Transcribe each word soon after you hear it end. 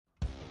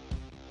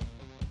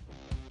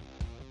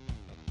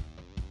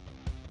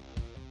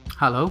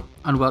Hello,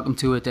 and welcome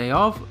to A Day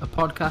Of, a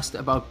podcast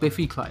about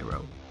Biffy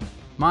Clyro.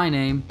 My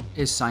name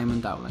is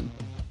Simon Dowling.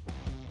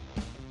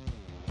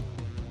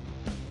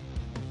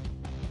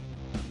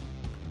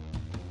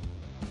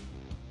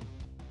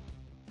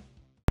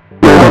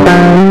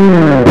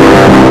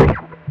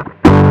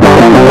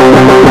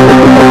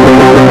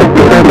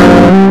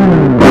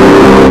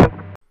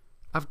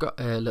 I've got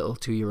a little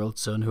 2-year-old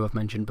son who I've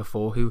mentioned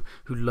before who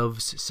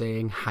loves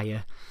saying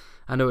Hiya.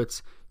 I know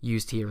it's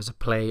used here as a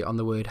play on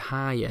the word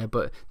Hiya,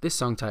 but this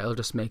song title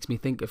just makes me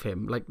think of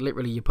him. Like,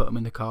 literally, you put him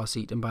in the car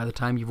seat, and by the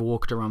time you've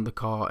walked around the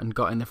car and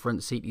got in the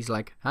front seat, he's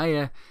like,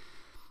 Hiya.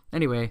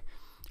 Anyway,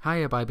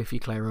 Hiya by Biffy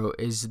Clyro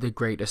is the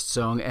greatest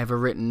song ever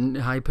written.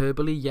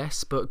 Hyperbole,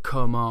 yes, but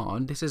come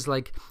on. This is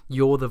like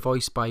You're the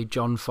Voice by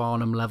John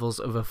Farnham levels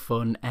of a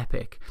fun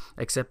epic.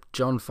 Except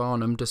John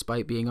Farnham,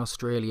 despite being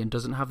Australian,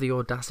 doesn't have the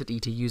audacity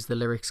to use the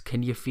lyrics,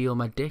 "Can you feel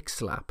my dick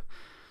slap?"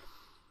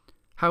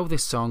 How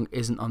this song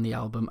isn't on the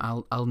album,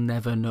 I'll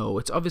never know.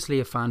 It's obviously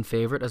a fan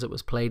favourite as it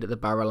was played at the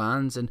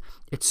Barrowlands, and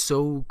it's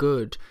so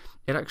good.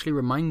 It actually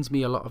reminds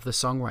me a lot of the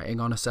songwriting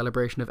on A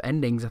Celebration of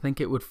Endings. I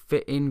think it would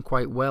fit in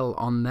quite well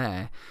on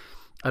there.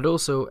 I'd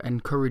also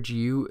encourage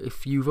you,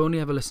 if you've only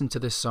ever listened to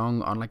this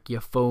song on like your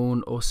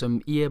phone or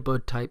some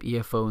earbud type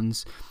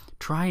earphones,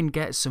 try and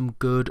get some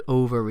good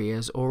over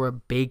ears or a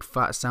big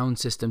fat sound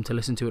system to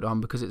listen to it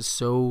on, because it's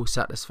so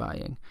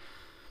satisfying.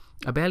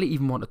 I barely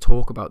even want to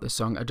talk about this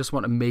song. I just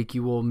want to make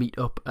you all meet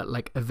up at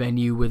like a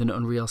venue with an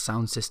Unreal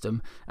sound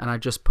system, and I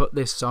just put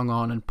this song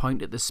on and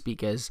point at the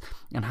speakers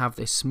and have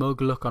this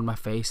smug look on my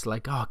face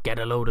like, oh, get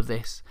a load of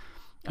this.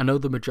 I know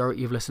the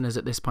majority of listeners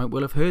at this point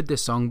will have heard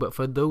this song, but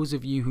for those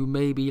of you who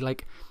may be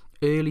like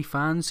early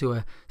fans who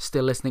are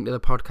still listening to the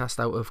podcast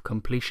out of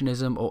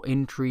completionism or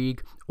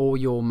intrigue, or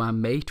you're my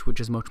mate, which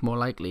is much more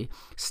likely,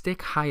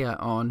 stick Hiya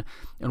on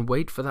and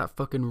wait for that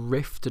fucking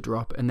riff to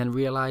drop, and then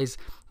realise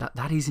that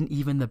that isn't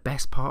even the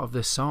best part of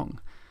the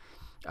song.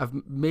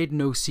 I've made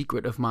no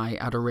secret of my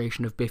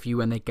adoration of Biffy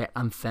when they get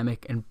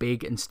anthemic and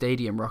big and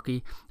stadium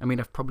rocky. I mean,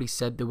 I've probably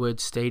said the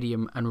word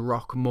stadium and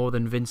rock more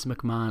than Vince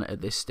McMahon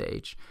at this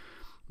stage.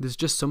 There's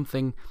just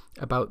something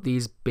about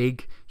these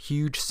big,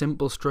 huge,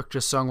 simple structure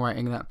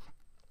songwriting that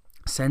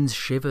sends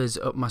shivers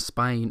up my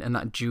spine, and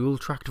that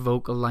dual-tracked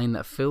vocal line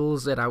that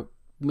fills it out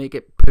make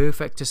it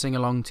perfect to sing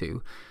along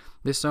to.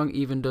 This song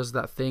even does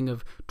that thing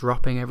of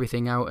dropping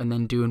everything out and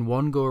then doing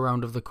one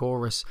go-around of the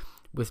chorus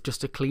with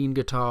just a clean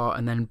guitar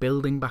and then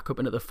building back up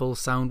into the full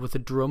sound with a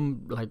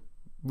drum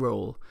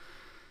roll.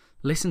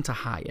 Listen to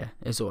Hiya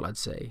is all I'd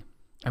say.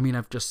 I mean,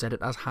 I've just said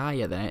it as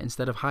Hiya there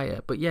instead of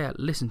Hiya, but yeah,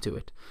 listen to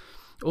it.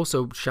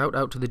 Also, shout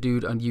out to the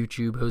dude on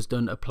YouTube who's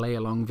done a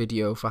play-along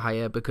video for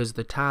Hiya, because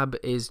the tab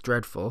is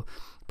dreadful,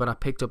 but I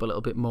picked up a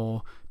little bit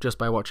more just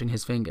by watching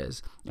his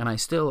fingers, and I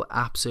still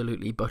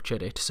absolutely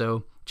butchered it,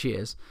 so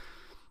cheers.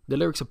 The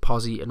lyrics are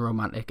posy and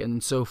romantic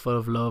and so full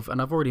of love,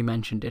 and I've already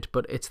mentioned it,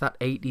 but it's that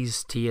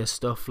 80s tier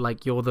stuff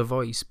like You're the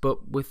Voice,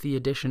 but with the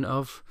addition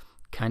of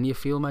Can You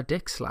Feel My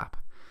Dick Slap?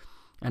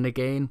 And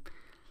again,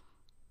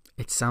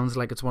 it sounds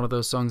like it's one of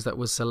those songs that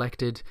was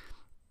selected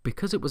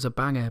because it was a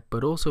banger,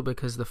 but also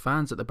because the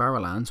fans at the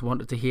Barrowlands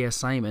wanted to hear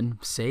Simon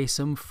say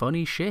some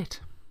funny shit.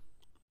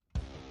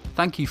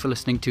 Thank you for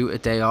listening to A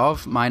Day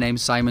Of. My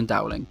name's Simon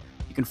Dowling.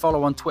 You can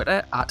follow on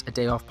Twitter at A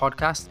Day Of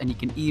Podcast, and you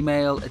can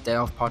email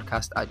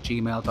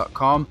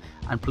adayofpodcast@gmail.com,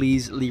 and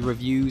please leave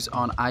reviews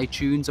on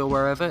iTunes or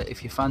wherever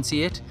if you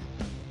fancy it.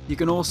 You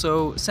can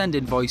also send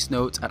in voice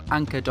notes at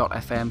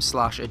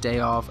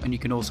anchor.fm/adayof, and you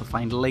can also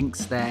find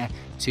links there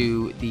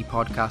to the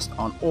podcast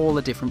on all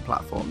the different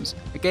platforms.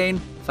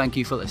 Again, thank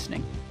you for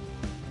listening.